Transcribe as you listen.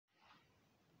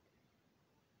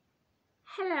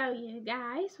Hello, you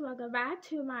guys. Welcome back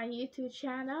to my YouTube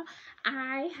channel.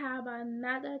 I have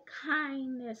another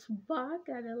kindness book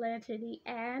at the link to the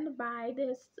end by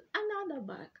this another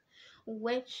book,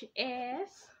 which is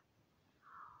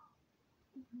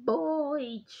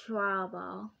Boy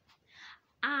Trouble.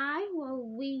 I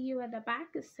will read you at the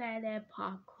back a certain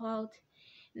part quote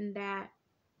that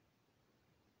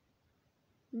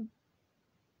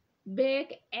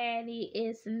Big Eddie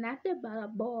is nothing but a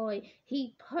boy.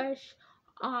 He pushed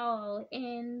all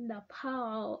in the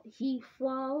pole. He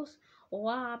throws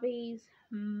Robbie's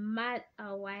mud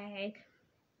away.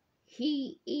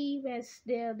 He even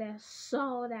steals the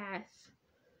sodas.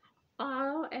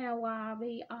 Otto and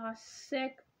Robbie are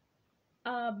sick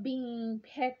of being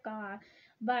picked on,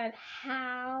 but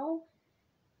how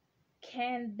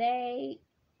can they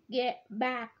get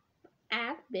back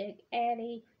at Big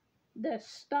Eddie? The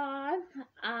star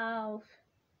of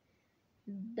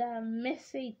the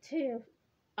missing tooth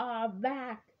are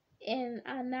back in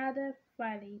another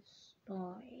funny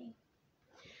story.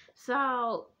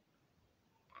 So,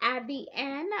 at the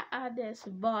end of this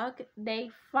book, they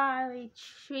finally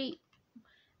treat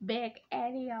Big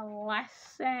Eddie a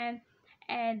lesson,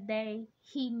 and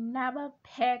he never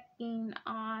picking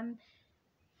on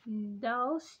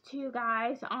those two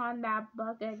guys on that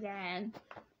book again.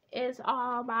 It's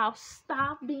all about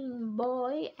stop being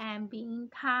bully and being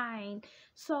kind.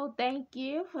 So thank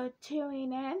you for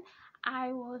tuning in.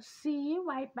 I will see you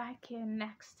right back here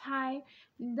next time.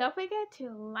 Don't forget to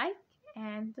like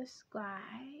and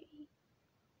subscribe.